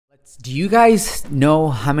Do you guys know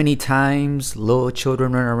how many times little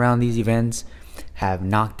children running around these events have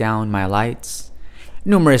knocked down my lights?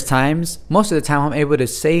 Numerous times. Most of the time I'm able to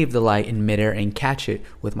save the light in midair and catch it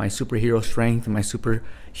with my superhero strength and my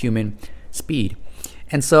superhuman speed.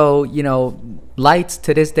 And so, you know, lights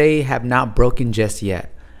to this day have not broken just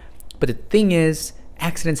yet. But the thing is,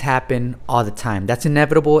 accidents happen all the time. That's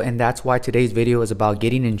inevitable, and that's why today's video is about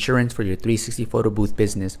getting insurance for your 360 photo booth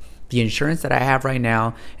business. The insurance that I have right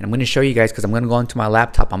now, and I'm going to show you guys because I'm going to go into my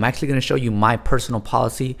laptop. I'm actually going to show you my personal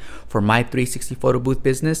policy for my 360 photo booth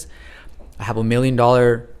business. I have $1 million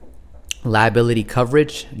liability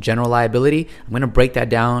coverage, general liability. I'm going to break that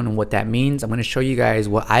down and what that means. I'm going to show you guys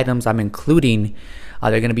what items I'm including.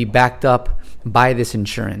 They're going to be backed up by this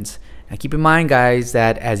insurance. Now keep in mind, guys,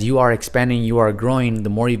 that as you are expanding, you are growing, the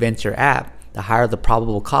more events you're at, the higher the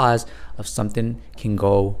probable cause of something can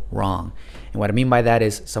go wrong. And what I mean by that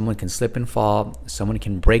is someone can slip and fall, someone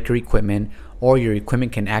can break your equipment, or your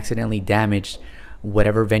equipment can accidentally damage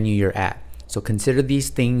whatever venue you're at. So consider these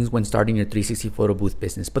things when starting your 360 photo booth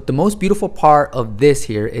business. But the most beautiful part of this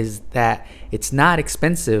here is that it's not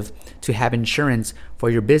expensive to have insurance for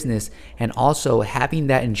your business, and also having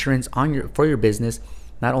that insurance on for your business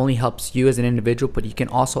not only helps you as an individual, but you can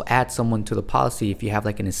also add someone to the policy if you have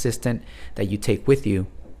like an assistant that you take with you.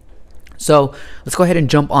 So let's go ahead and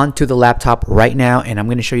jump onto the laptop right now, and I'm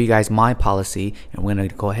going to show you guys my policy, and we're going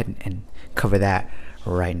to go ahead and cover that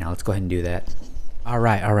right now. Let's go ahead and do that. All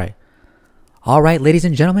right, ladies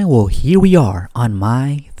and gentlemen, well, here we are on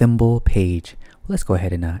my Thimble page. Let's go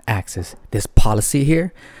ahead and access this policy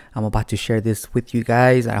here. I'm about to share this with you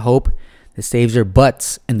guys. I hope this saves your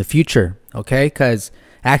butts in the future, okay? Because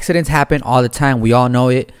accidents happen all the time. We all know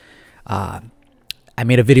it. I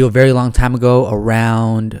made a video a very long time ago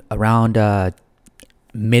around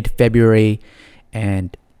mid-February,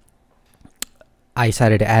 and I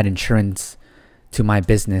decided to add insurance to my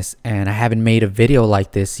business, and I haven't made a video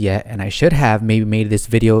like this yet, and I should have maybe made this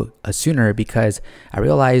video sooner, because I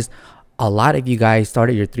realized a lot of you guys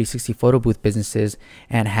started your 360 photo booth businesses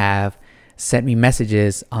and have sent me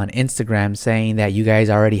messages on Instagram saying that you guys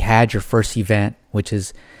already had your first event, which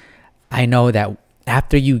is, I know that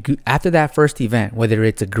after that first event, whether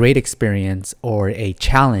it's a great experience or a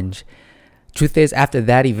challenge, truth is, after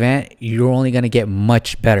that event, you're only going to get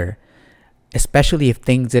much better, especially if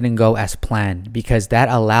things didn't go as planned, because that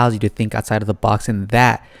allows you to think outside of the box, and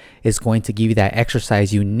that is going to give you that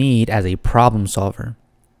exercise you need as a problem solver.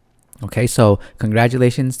 Okay, so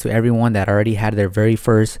congratulations to everyone that already had their very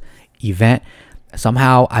first event.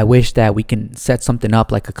 Somehow I wish that we can set something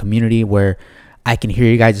up like a community where I can hear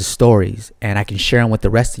you guys' stories and I can share them with the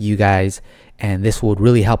rest of you guys, and this would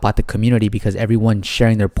really help out the community, because everyone's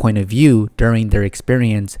sharing their point of view during their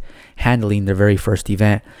experience handling their very first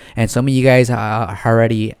event. And some of you guys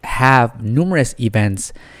already have numerous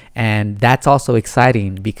events, and that's also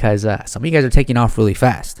exciting because some of you guys are taking off really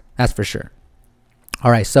fast, that's for sure. All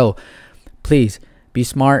right, so please be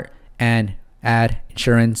smart and add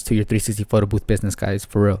insurance to your 360 photo booth business, guys,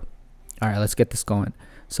 for real. All right, let's get this going.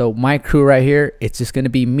 So my crew right here, it's just going to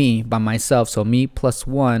be me by myself. So me plus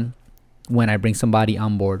one when I bring somebody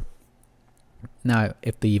on board. Now,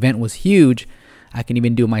 if the event was huge, I can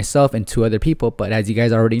even do it myself and 2 other people. But as you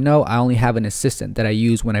guys already know, I only have an assistant that I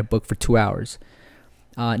use when I book for 2 hours.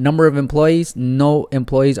 Number of employees, no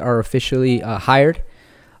employees are officially hired.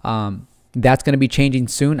 That's going to be changing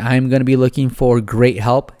soon. I'm going to be looking for great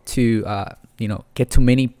help to get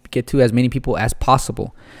to as many people as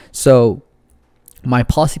possible. So my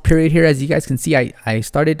policy period here, as you guys can see, I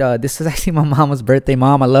started, this is actually my mama's birthday.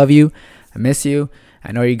 Mom, I love you. I miss you.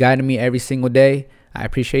 I know you're guiding me every single day. I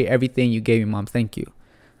appreciate everything you gave me, Mom. Thank you.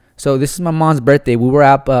 So this is my mom's birthday. We're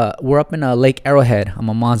up in Lake Arrowhead on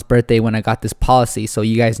my mom's birthday when I got this policy. So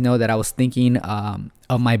you guys know that I was thinking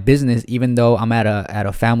of my business, even though I'm at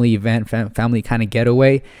a family event, family kind of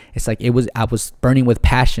getaway. It's like I was burning with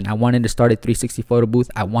passion. I wanted to start a 360 photo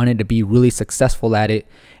booth. I wanted to be really successful at it,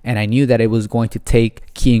 and I knew that it was going to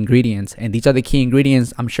take key ingredients. And these are the key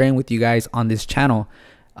ingredients I'm sharing with you guys on this channel,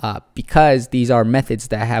 because these are methods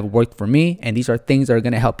that have worked for me, and these are things that are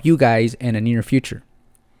going to help you guys in the near future.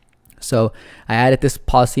 So I added this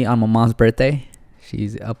policy on my mom's birthday.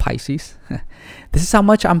 She's a Pisces. This is how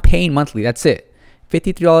much I'm paying monthly. That's it.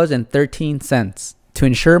 $53.13 to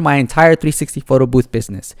insure my entire 360 photo booth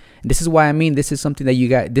business. And this is why this is something that you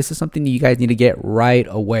guys need to get right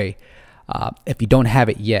away, if you don't have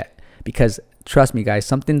it yet, because trust me, guys,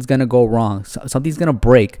 something's gonna go wrong. Something's gonna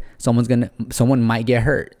break. Someone might get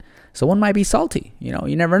hurt. Someone might be salty.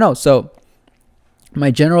 You never know. So my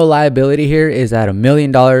general liability here is at $1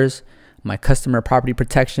 million. My customer property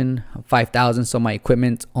protection, 5,000. So my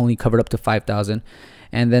equipment's only covered up to 5,000.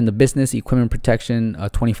 And then the business equipment protection,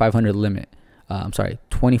 2,500 limit. I'm sorry,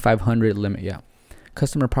 2,500 limit. Yeah.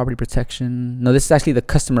 Customer property protection. No, this is actually the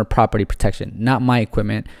customer property protection, not my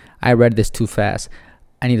equipment. I read this too fast.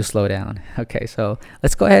 I need to slow down. Okay, so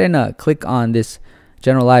let's go ahead and click on this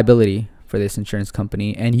general liability for this insurance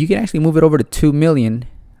company, and you can actually move it over to 2 million,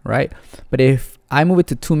 right? But if I move it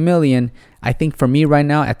to 2 million, I think for me right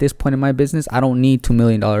now at this point in my business, I don't need $2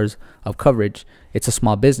 million of coverage. It's a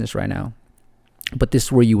small business right now, but this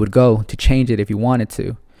is where you would go to change it if you wanted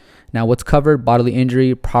to. Now, what's covered? Bodily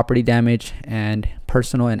injury, property damage, and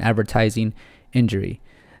personal and advertising injury.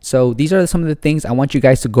 So these are some of the things I want you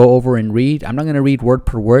guys to go over and read. I'm not going to read word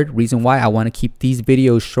per word. Reason why, I want to keep these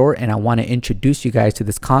videos short, and I want to introduce you guys to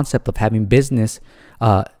this concept of having business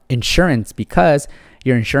insurance, because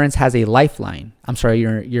your insurance has a lifeline. I'm sorry,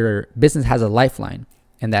 your business has a lifeline,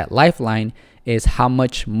 and that lifeline is how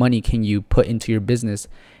much money can you put into your business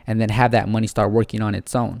and then have that money start working on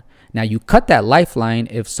its own. Now, you cut that lifeline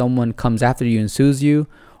if someone comes after you and sues you,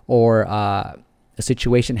 or a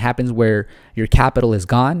situation happens where your capital is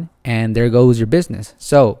gone and there goes your business.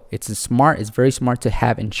 So it's very smart to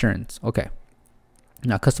have insurance. Okay.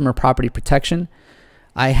 Now, customer property protection,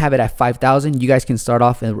 I have it at 5,000. You guys can start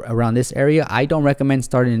off around this area. I don't recommend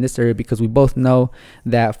starting in this area because we both know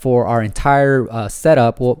that for our entire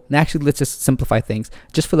setup, well, actually, let's just simplify things.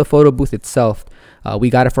 Just for the photo booth itself, we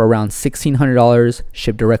got it for around $1,600,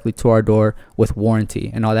 shipped directly to our door with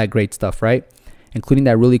warranty and all that great stuff, right? Including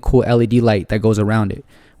that really cool LED light that goes around it,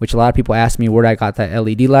 which a lot of people ask me where I got that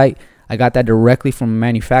LED light. I got that directly from a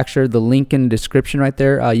manufacturer. The link in the description right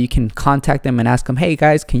there. You can contact them and ask them, hey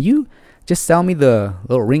guys, can you just sell me the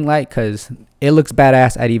little ring light? Because it looks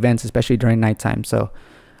badass at events, especially during nighttime. So,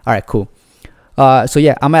 all right, cool. So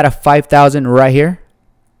yeah, I'm at a 5,000 right here.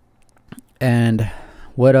 And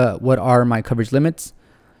what are my coverage limits?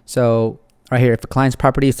 So right here, if a client's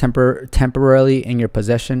property is temporarily in your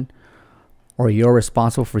possession, or you're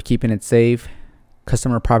responsible for keeping it safe,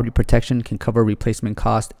 customer property protection can cover replacement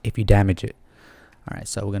cost if you damage it. All right,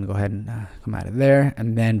 so we're gonna go ahead and come out of there,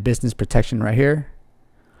 and then business protection right here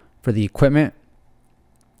for the equipment.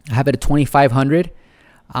 I have it at 2,500.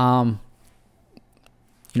 You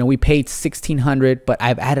know, we paid 1,600, but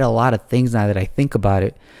I've added a lot of things now that I think about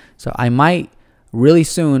it. So I might really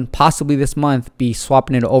soon, possibly this month, be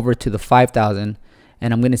swapping it over to the 5,000,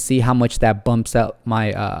 and I'm gonna see how much that bumps up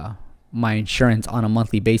my my insurance on a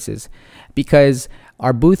monthly basis, because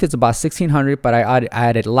our booth is about 1,600, but I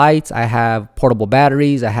added lights, I have portable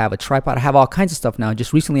batteries, I have a tripod, I have all kinds of stuff now.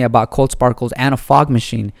 Just recently I bought cold sparkles and a fog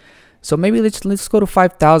machine. So maybe let's go to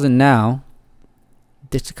 5,000 now,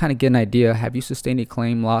 just to kind of get an idea. Have you sustained a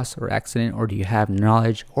claim, loss, or accident, or do you have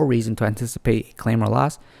knowledge or reason to anticipate a claim or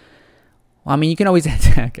loss? Well, I mean, you can always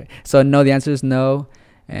okay. So no, the answer is no.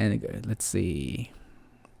 And let's see,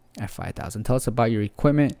 at 5,000, tell us about your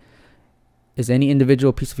equipment. Is any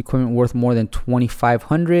individual piece of equipment worth more than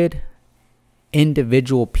 2,500?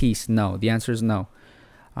 Individual piece? No. The answer is no.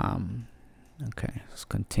 Okay, let's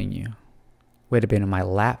continue. Wait a minute. My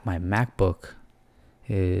MacBook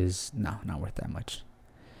is not worth that much.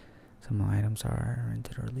 Some items are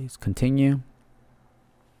rented or leased. Continue.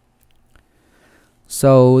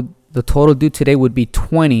 So the total due today would be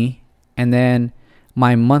 20, and then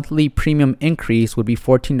my monthly premium increase would be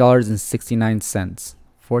 $14.69.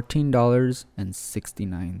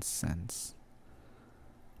 $14.69.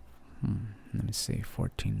 Let me see.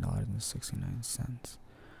 $14.69.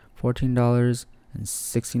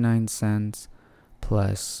 $14.69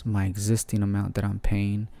 plus my existing amount that I'm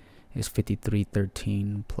paying is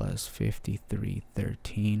 $53.13 plus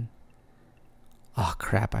 $53.13. Oh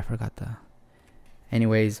crap! I forgot the.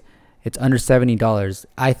 Anyways, it's under $70.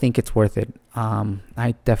 I think it's worth it.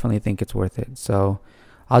 I definitely think it's worth it. So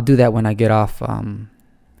I'll do that when I get off.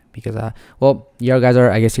 Because well,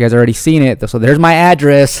 I guess you guys already seen it. So there's my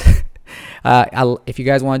address. If you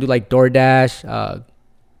guys want to do like DoorDash,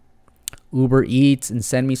 Uber Eats, and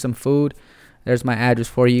send me some food, there's my address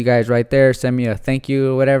for you guys right there. Send me a thank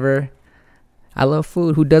you or whatever. I love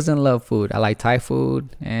food. Who doesn't love food? I like Thai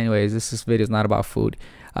food. Anyways, this video is not about food.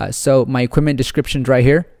 So my equipment description's right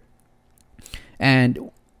here,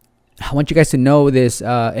 and I want you guys to know this,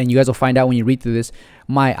 and you guys will find out when you read through this.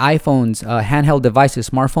 My iPhones, handheld devices,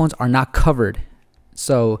 smartphones are not covered.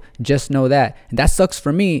 So just know that. And that sucks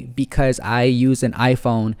for me because I use an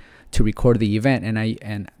iPhone to record the event,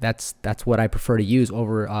 and that's what I prefer to use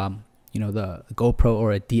over you know, the GoPro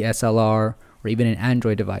or a DSLR or even an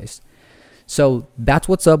Android device. So that's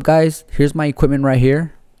what's up, guys. Here's my equipment right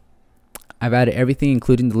here. I've added everything,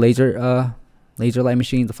 including the laser laser light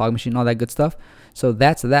machines, the fog machine, all that good stuff. So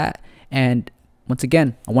that's that. And once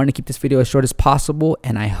again, I wanted to keep this video as short as possible,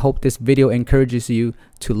 and I hope this video encourages you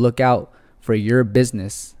to look out for your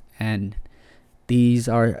business. And these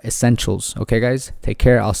are essentials. Okay, guys, take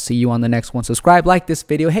care. I'll see you on the next one. Subscribe, like this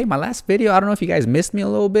video. Hey, my last video, I don't know if you guys missed me a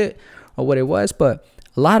little bit or what it was, but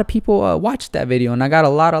a lot of people watched that video, and I got a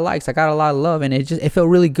lot of likes. I got a lot of love, and it felt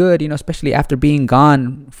really good, you know, especially after being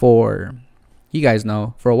gone for, you guys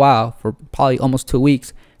know, for a while, for probably almost 2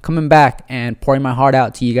 weeks, coming back and pouring my heart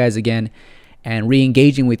out to you guys again, and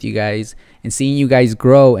re-engaging with you guys and seeing you guys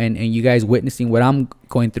grow, and you guys witnessing what I'm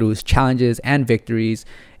going through, is challenges and victories.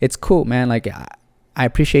 It's cool, man. Like, I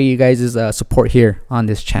appreciate you guys' support here on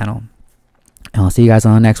this channel, and I'll see you guys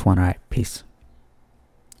on the next one. All right, peace.